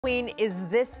Halloween is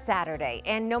this Saturday,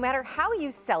 and no matter how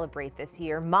you celebrate this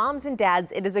year, moms and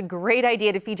dads, it is a great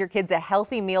idea to feed your kids a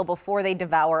healthy meal before they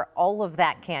devour all of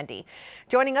that candy.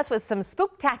 Joining us with some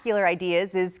spooktacular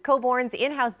ideas is Coborn's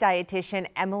in-house dietitian,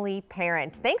 Emily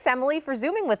Parent. Thanks, Emily, for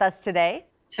Zooming with us today.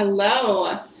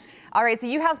 Hello. All right, so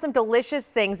you have some delicious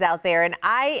things out there, and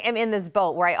I am in this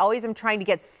boat where I always am trying to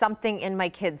get something in my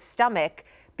kid's stomach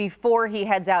before he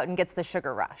heads out and gets the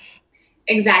sugar rush.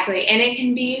 Exactly. And it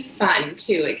can be fun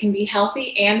too. It can be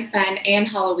healthy and fun and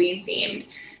Halloween themed.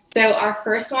 So our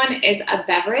first one is a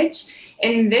beverage.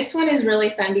 And this one is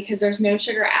really fun because there's no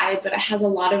sugar added, but it has a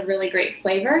lot of really great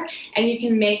flavor and you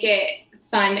can make it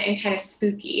fun and kind of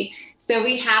spooky. So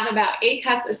we have about 8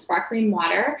 cups of sparkling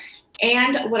water.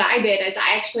 And what I did is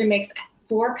I actually mixed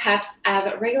 4 cups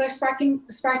of regular sparkling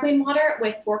water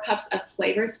with 4 cups of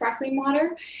flavored sparkling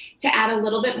water to add a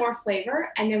little bit more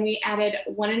flavor. And then we added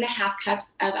 1.5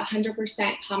 cups of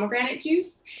 100% pomegranate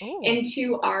juice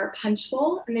into our punch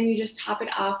bowl. And then you just top it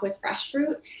off with fresh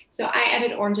fruit. So I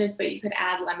added oranges, but you could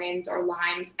add lemons or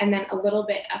limes, and then a little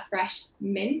bit of fresh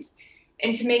mint.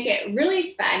 And to make it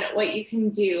really fun, what you can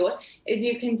do is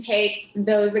you can take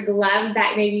those gloves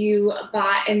that maybe you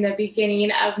bought in the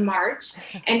beginning of March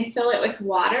and fill it with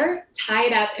water, tie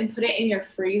it up and put it in your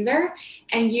freezer.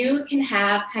 And you can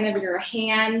have kind of your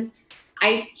hand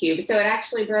ice cube. So it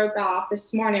actually broke off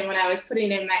this morning when I was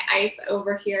putting in my ice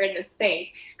over here in the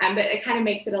sink, but it kind of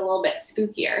makes it a little bit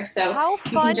spookier. So how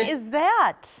fun is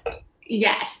that?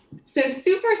 Yes. So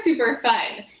super, super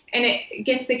fun. And it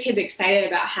gets the kids excited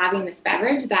about having this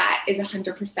beverage that is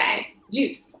 100%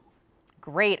 juice.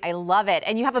 Great. I love it.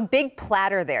 And you have a big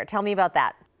platter there. Tell me about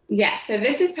that. Yes. So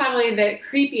this is probably the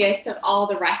creepiest of all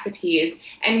the recipes.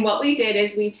 And what we did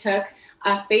is we took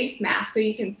a face mask. So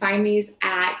you can find these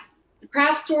at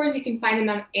craft stores. You can find them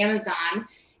on Amazon.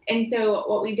 And so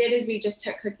what we did is we just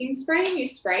took cooking spray and you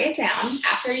spray it down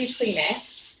after you clean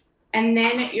it. And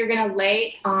then you're gonna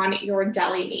lay on your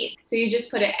deli meat. So you just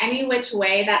put it any which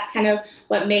way. That's kind of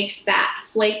what makes that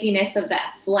flakiness of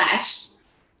that flesh.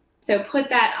 So put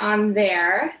that on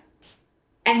there.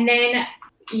 And then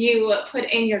you put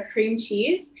in your cream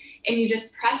cheese and you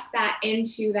just press that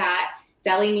into that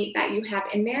deli meat that you have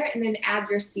in there and then add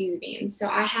your seasonings. So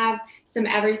I have some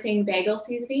everything bagel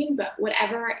seasoning, but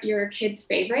whatever your kids'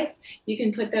 favorites, you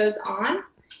can put those on.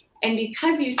 And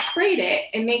because you sprayed it,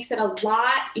 it makes it a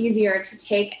lot easier to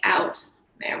take out.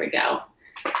 There we go.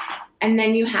 And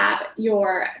then you have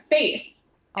your face.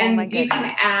 And you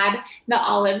can add the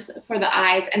olives for the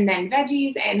eyes and then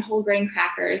veggies and whole grain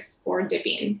crackers for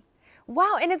dipping.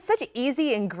 Wow, and it's such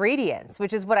easy ingredients,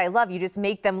 which is what I love. You just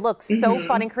make them look so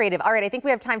fun and creative. All right, I think we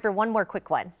have time for one more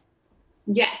quick one.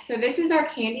 Yes, so this is our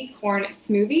candy corn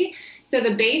smoothie. So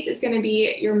the base is going to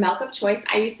be your milk of choice.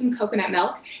 I use some coconut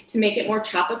milk to make it more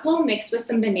tropical, mixed with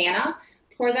some banana.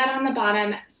 Pour that on the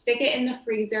bottom, stick it in the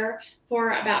freezer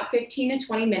for about 15 to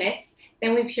 20 minutes.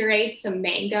 Then we pureed some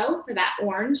mango for that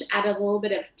orange, added a little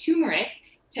bit of turmeric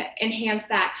to enhance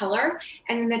that color.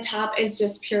 And then the top is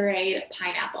just pureed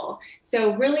pineapple.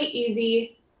 So really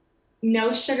easy,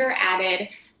 no sugar added.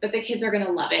 But the kids are going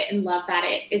to love it and love that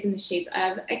it is in the shape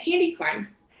of a candy corn.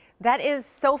 That is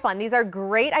so fun. These are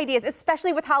great ideas,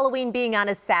 especially with Halloween being on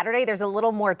a Saturday. There's a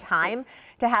little more time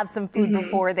to have some food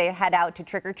before they head out to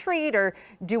trick or treat or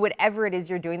do whatever it is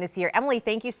you're doing this year. Emily,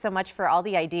 thank you so much for all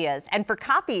the ideas. And for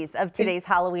copies of today's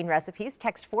Halloween recipes,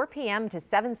 text 4 p.m. to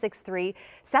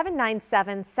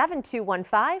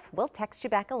 763-797-7215. We'll text you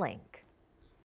back a link.